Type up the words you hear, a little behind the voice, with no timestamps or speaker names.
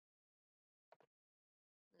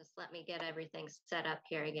Just let me get everything set up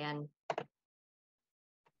here again.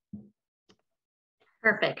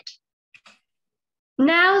 Perfect.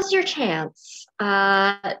 Now's your chance.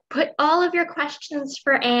 Put all of your questions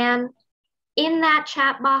for Ann in that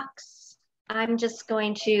chat box. I'm just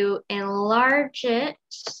going to enlarge it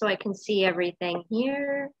so I can see everything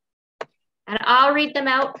here. And I'll read them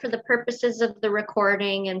out for the purposes of the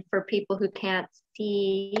recording and for people who can't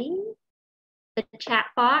see the chat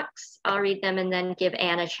box. I'll read them and then give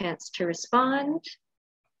Ann a chance to respond.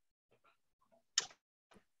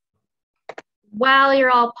 While you're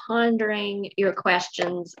all pondering your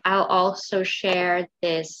questions, I'll also share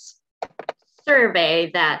this survey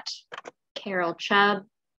that Carol Chubb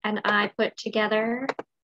and I put together.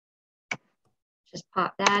 Just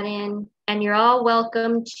pop that in. And you're all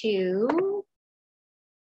welcome to,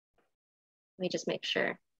 let me just make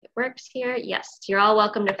sure it works here. Yes, you're all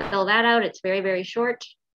welcome to fill that out. It's very, very short.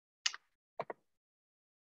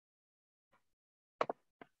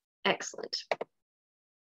 Excellent.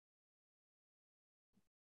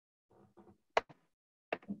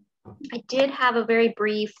 I did have a very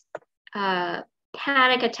brief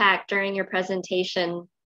panic attack during your presentation,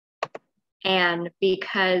 and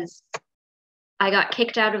because I got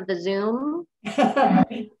kicked out of the Zoom.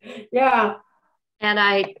 Yeah. And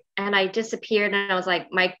I disappeared, and I was like,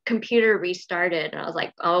 my computer restarted, and I was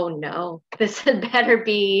like, oh no, this had better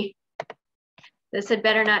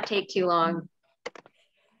not take too long.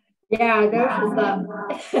 Yeah, I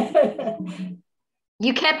noticed that.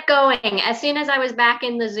 You kept going. As soon as I was back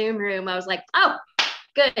in the Zoom room, I was like, oh,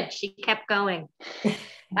 good, she kept going.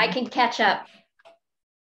 I can catch up.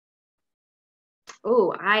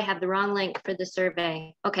 Oh, I have the wrong link for the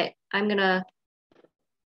survey. Okay, I'm gonna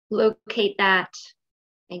locate that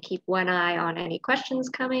and keep one eye on any questions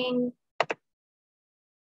coming.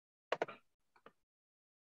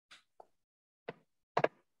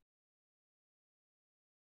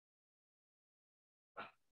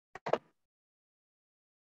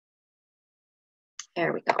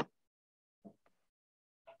 There we go.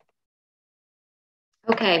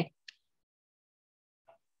 Okay.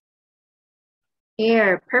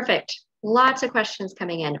 Here, perfect. Lots of questions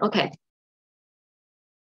coming in. Okay.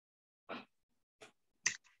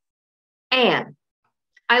 Ann,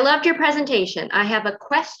 I loved your presentation. I have a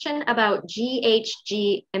question about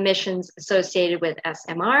GHG emissions associated with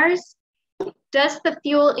SMRs. Does the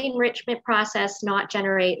fuel enrichment process not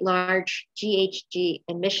generate large GHG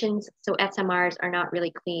emissions, so SMRs are not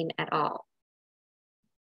really clean at all?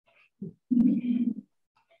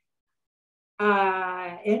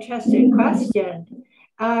 Interesting question.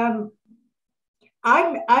 I'm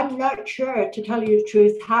not sure, to tell you the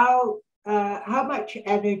truth, how much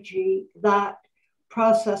energy that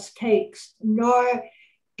process takes, nor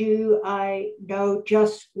do I know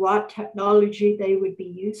just what technology they would be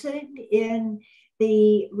using in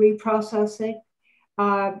the reprocessing.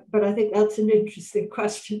 But I think that's an interesting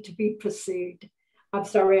question to be pursued. I'm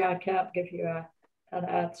sorry, I can't give you an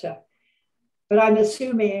answer. But I'm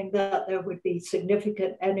assuming that there would be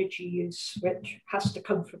significant energy use, which has to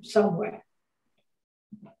come from somewhere.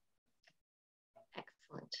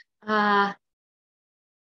 Excellent.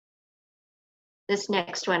 This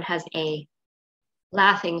next one has a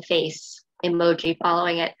laughing face emoji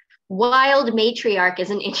following it. Wild Matriarch is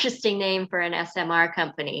an interesting name for an SMR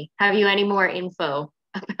company. Have you any more info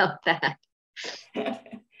about that?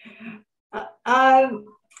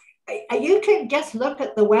 You can just look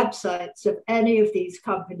at the websites of any of these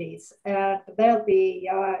companies, and they'll be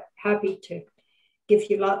happy to give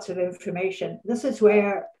you lots of information. This is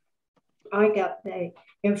where I get the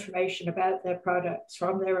information about their products,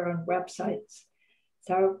 from their own websites.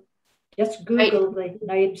 So just Google the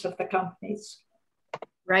names of the companies.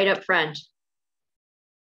 Right up front.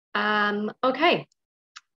 Okay.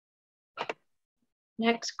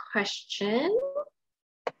 Next question.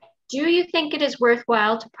 Do you think it is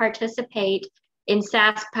worthwhile to participate in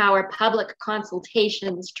SaskPower public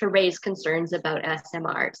consultations to raise concerns about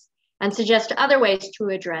SMRs and suggest other ways to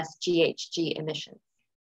address GHG emissions?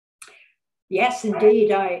 Yes,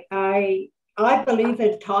 indeed. I believe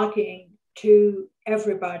in talking to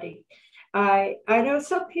everybody. I know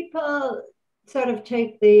some people sort of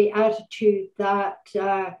take the attitude that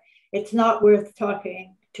it's not worth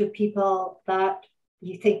talking to people that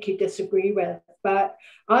you think you disagree with, but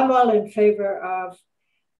I'm all in favor of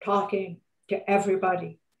talking to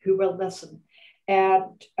everybody who will listen.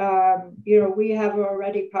 And, we have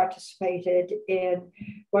already participated in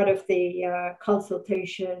one of the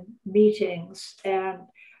consultation meetings, and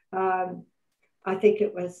I think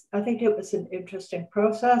it was an interesting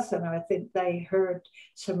process, and I think they heard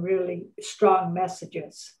some really strong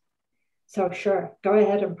messages. So sure, go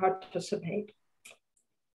ahead and participate.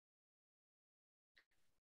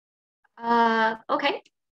 Okay.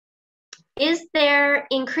 Is there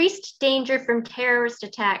increased danger from terrorist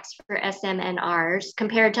attacks for SMNRs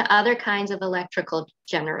compared to other kinds of electrical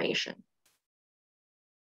generation?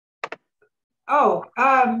 Oh,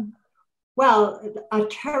 well, a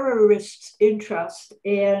terrorist's interest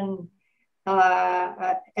in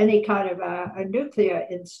any kind of a nuclear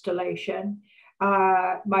installation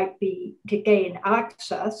might be to gain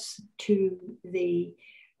access to the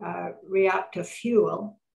reactor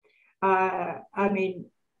fuel. I mean,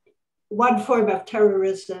 one form of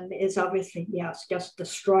terrorism is obviously, yes, just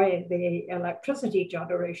destroying the electricity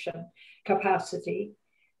generation capacity.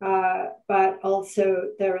 But also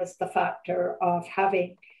there is the factor of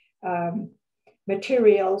having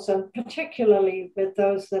materials, and particularly with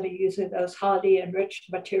those that are using those highly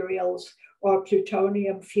enriched materials or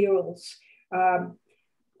plutonium fuels,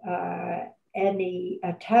 any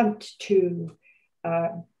attempt to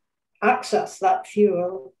access that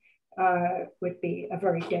fuel would be a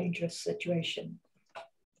very dangerous situation.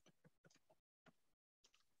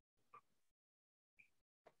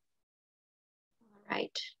 All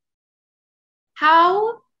right.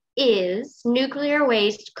 How is nuclear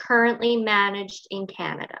waste currently managed in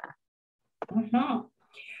Canada?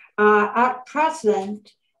 At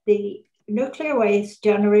present, the nuclear waste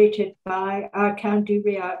generated by our CANDU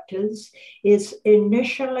reactors is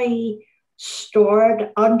initially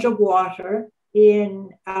stored underwater in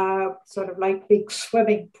sort of like big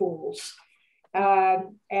swimming pools.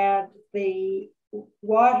 And the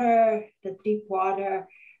water, the deep water,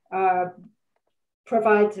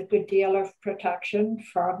 provides a good deal of protection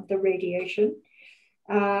from the radiation.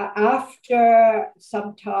 After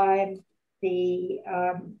some time, the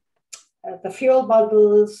fuel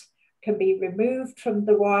bundles can be removed from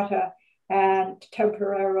the water and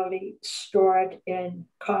temporarily stored in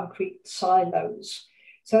concrete silos.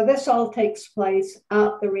 So this all takes place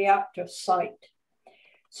at the reactor site.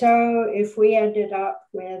 So if we ended up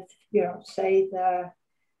with, say the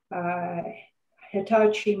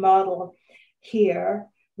Hitachi model here,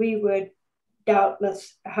 we would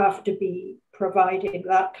doubtless have to be providing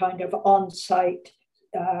that kind of on-site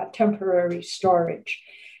temporary storage.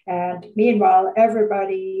 And meanwhile,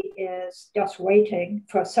 everybody is just waiting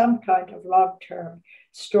for some kind of long-term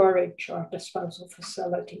storage or disposal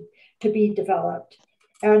facility to be developed.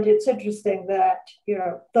 And it's interesting that,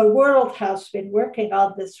 the world has been working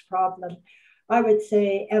on this problem, I would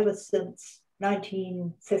say, ever since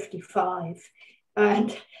 1955.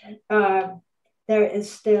 And there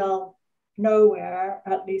is still nowhere,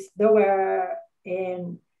 at least nowhere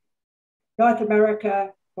in North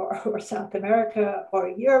America or South America or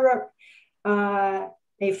Europe, a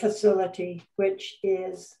facility which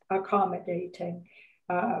is accommodating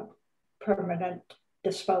permanent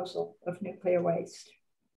disposal of nuclear waste.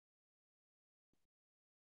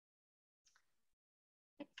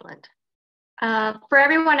 Excellent. For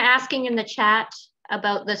everyone asking in the chat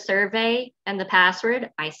about the survey and the password,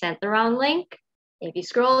 I sent the wrong link. If you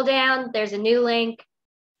scroll down, there's a new link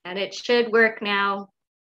and it should work now.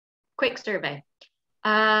 Quick survey.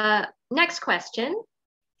 Next question.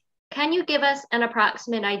 Can you give us an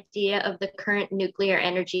approximate idea of the current nuclear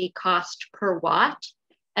energy cost per watt,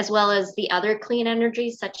 as well as the other clean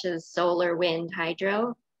energies such as solar, wind,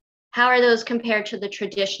 hydro? How are those compared to the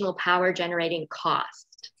traditional power generating cost?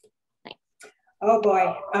 Thanks. Oh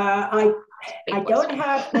boy, I don't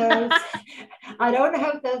have those. I don't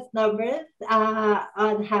have those numbers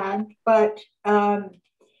on hand, but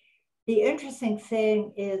the interesting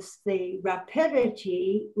thing is the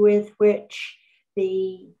rapidity with which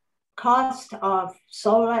the cost of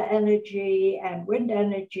solar energy and wind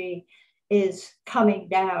energy is coming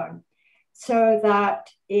down, so that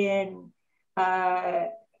in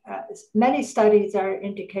many studies are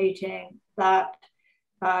indicating that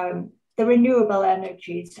the renewable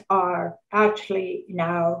energies are actually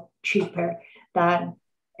now cheaper than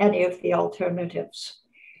any of the alternatives.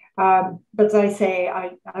 But as I say,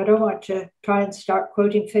 I don't want to try and start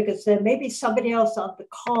quoting figures there. Maybe somebody else on the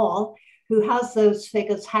call who has those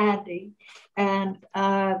figures handy, and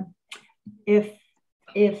if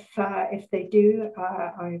they do,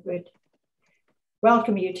 I would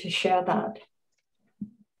welcome you to share that.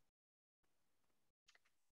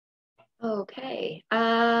 Okay.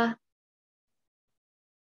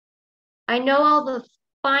 I know all the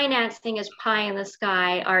financing is pie in the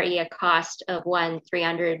sky, re a cost of one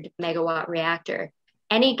 300 megawatt reactor.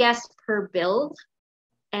 Any guess per build?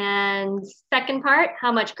 And second part,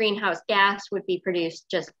 how much greenhouse gas would be produced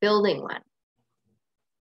just building one?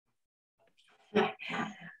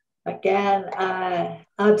 Again,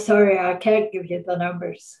 I'm sorry, I can't give you the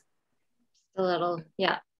numbers. A little,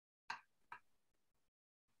 yeah.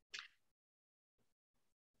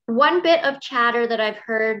 One bit of chatter that I've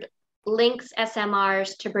heard links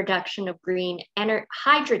SMRs to production of green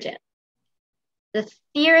hydrogen. The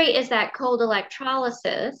theory is that cold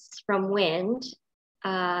electrolysis from wind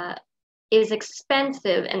is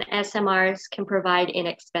expensive and SMRs can provide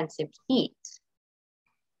inexpensive heat.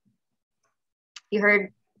 You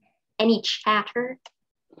heard any chatter?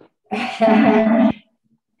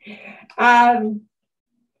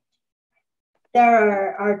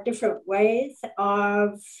 There are different ways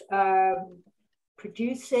of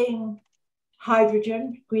producing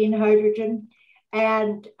hydrogen, green hydrogen,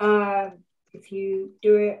 and if you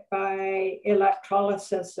do it by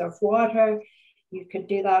electrolysis of water, you can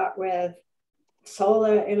do that with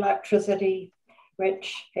solar electricity,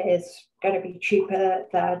 which is going to be cheaper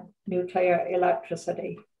than nuclear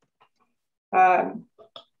electricity. Yeah,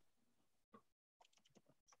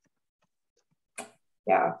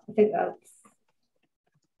 I think that's.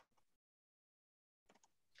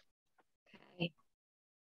 Okay.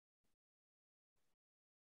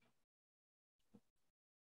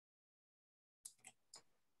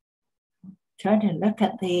 Trying to look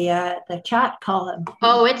at the chat column.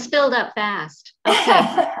 Oh, it's filled up fast.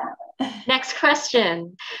 Okay. Next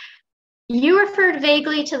question. You referred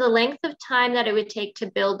vaguely to the length of time that it would take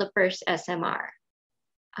to build the first SMR.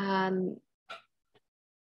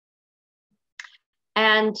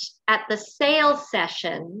 And at the sales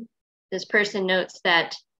session, this person notes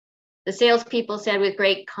that the salespeople said with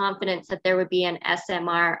great confidence that there would be an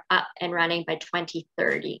SMR up and running by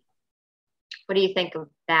 2030. What do you think of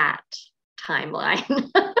that timeline?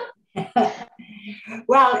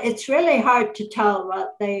 Well, it's really hard to tell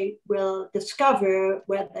what they will discover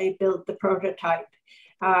when they build the prototype.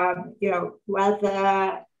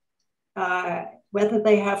 Whether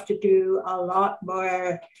they have to do a lot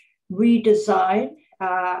more redesign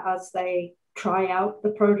as they try out the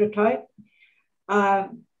prototype. I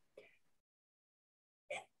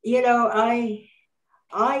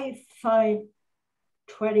find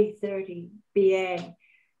 2030 being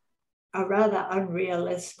a rather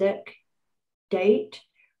unrealistic date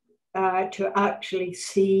to actually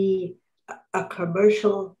see a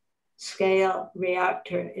commercial scale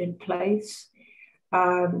reactor in place.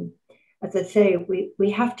 As I say,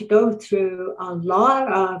 we have to go through a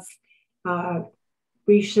lot of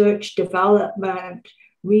research, development,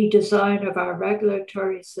 redesign of our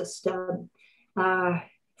regulatory system,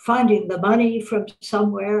 finding the money from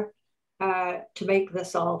somewhere to make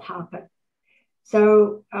this all happen.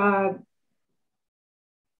 So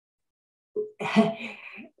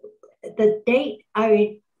the date,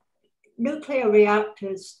 nuclear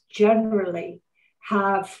reactors generally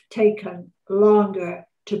have taken longer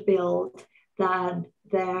to build than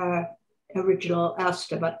their original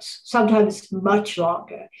estimates, sometimes much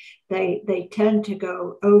longer. They tend to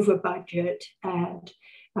go over budget and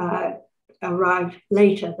arrive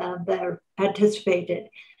later than they're anticipated.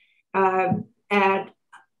 And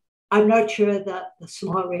I'm not sure that the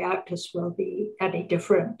small reactors will be any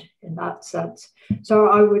different in that sense. So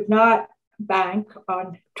I would not bank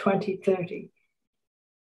on 2030.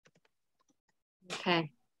 Okay.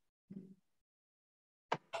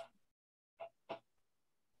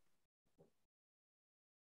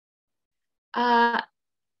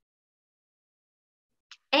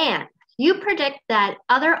 Anne, you predict that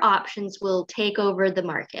other options will take over the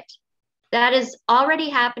market. That is already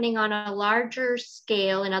happening on a larger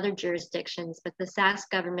scale in other jurisdictions, but the Sask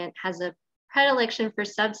government has a predilection for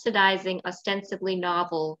subsidizing ostensibly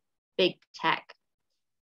novel big tech.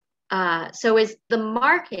 So is the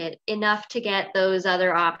market enough to get those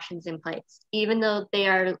other options in place, even though they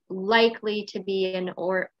are likely to be an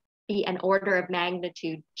order of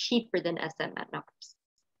magnitude cheaper than SMRs?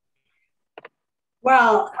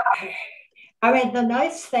 Well, the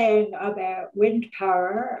nice thing about wind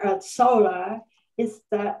power and solar is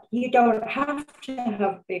that you don't have to have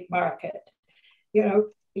a big market.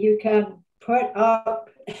 You can put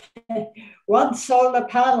up one solar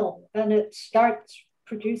panel and it starts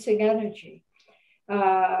producing energy.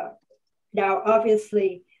 Now,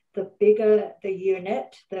 obviously, the bigger the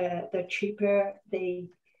unit, the cheaper the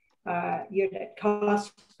unit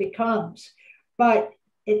cost becomes. But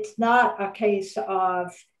it's not a case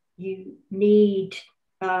of you need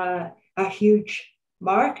a huge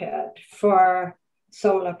market for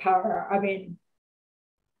solar power.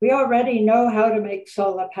 We already know how to make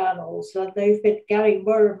solar panels, and they've been getting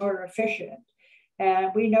more and more efficient.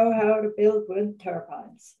 And we know how to build wind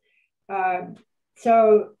turbines.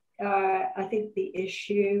 So I think the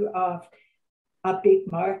issue of a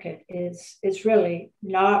big market is really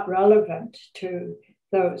not relevant to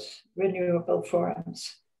those renewable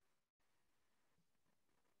forms.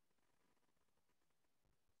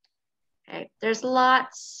 Okay, there's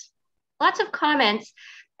lots of comments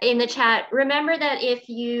in the chat. Remember that if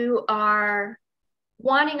you are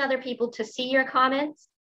wanting other people to see your comments,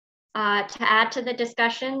 to add to the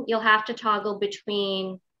discussion, you'll have to toggle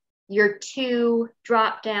between your two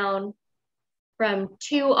drop down from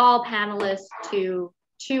to all panelists to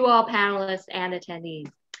all panelists and attendees.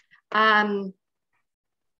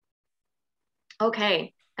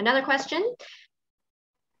 Okay, another question.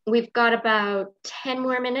 We've got about 10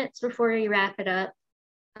 more minutes before we wrap it up.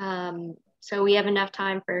 So we have enough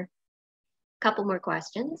time for a couple more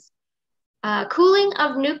questions. Cooling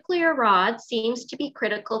of nuclear rods seems to be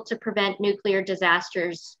critical to prevent nuclear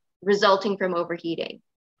disasters resulting from overheating.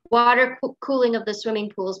 Water cooling of the swimming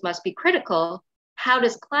pools must be critical. How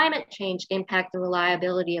does climate change impact the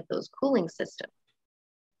reliability of those cooling systems?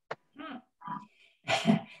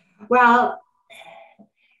 Well,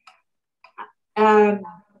 the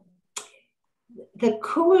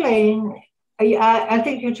cooling, I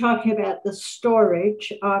think you're talking about the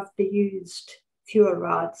storage of the used fuel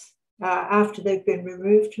rods after they've been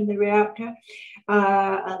removed from the reactor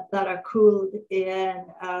that are cooled in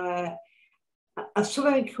a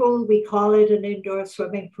swimming pool. We call it an indoor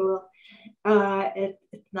swimming pool.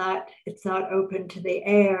 It's not open to the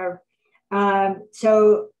air.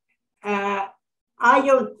 So I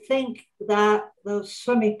don't think that those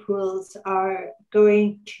swimming pools are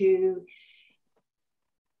going to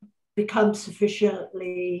become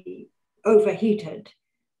sufficiently overheated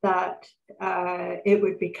that it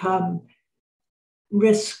would become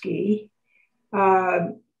risky.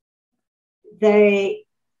 The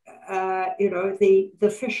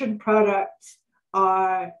fission products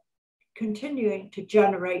are continuing to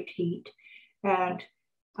generate heat, and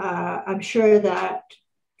I'm sure that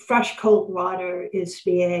fresh cold water is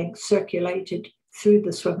being circulated through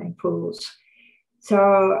the swimming pools.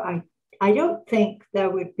 So I don't think there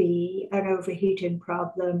would be an overheating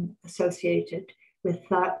problem associated with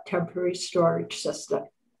that temporary storage system.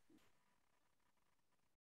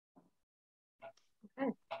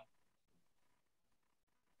 Okay.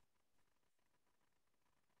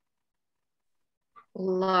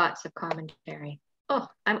 Lots of commentary. Oh,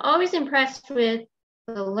 I'm always impressed with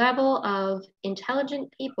the level of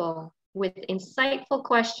intelligent people with insightful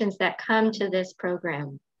questions that come to this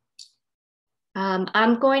program.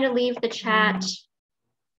 I'm going to leave the chat.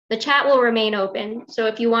 The chat will remain open. So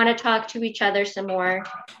if you want to talk to each other some more,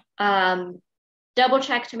 double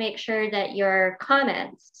check to make sure that your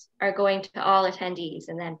comments are going to all attendees,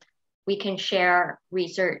 and then we can share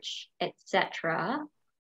research, etc.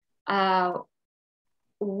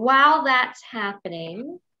 While that's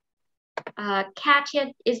happening,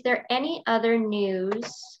 Katya, is there any other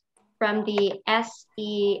news from the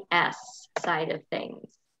SES side of things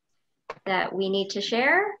that we need to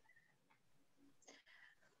share?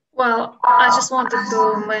 Well, I just wanted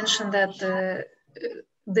to mention that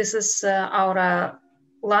this is our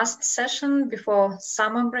last session before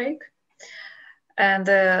summer break. And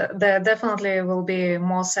there definitely will be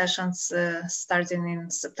more sessions starting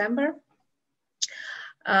in September.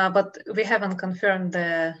 But we haven't confirmed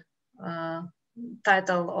the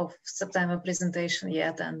title of September presentation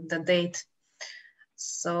yet and the date.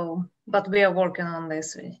 So, but we are working on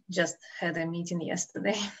this. We just had a meeting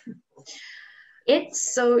yesterday.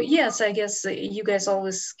 So yes, I guess you guys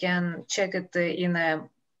always can check it in a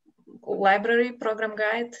library program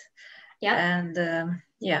guide. Yeah. And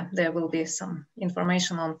yeah, there will be some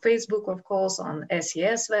information on Facebook, of course, on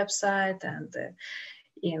SES website, and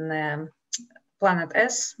in Planet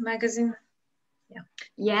S magazine. Yeah.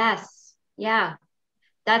 Yes. Yeah.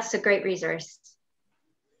 That's a great resource.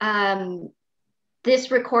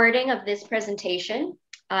 This recording of this presentation,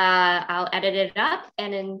 I'll edit it up,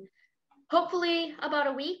 and in hopefully about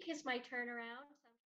a week is my turnaround.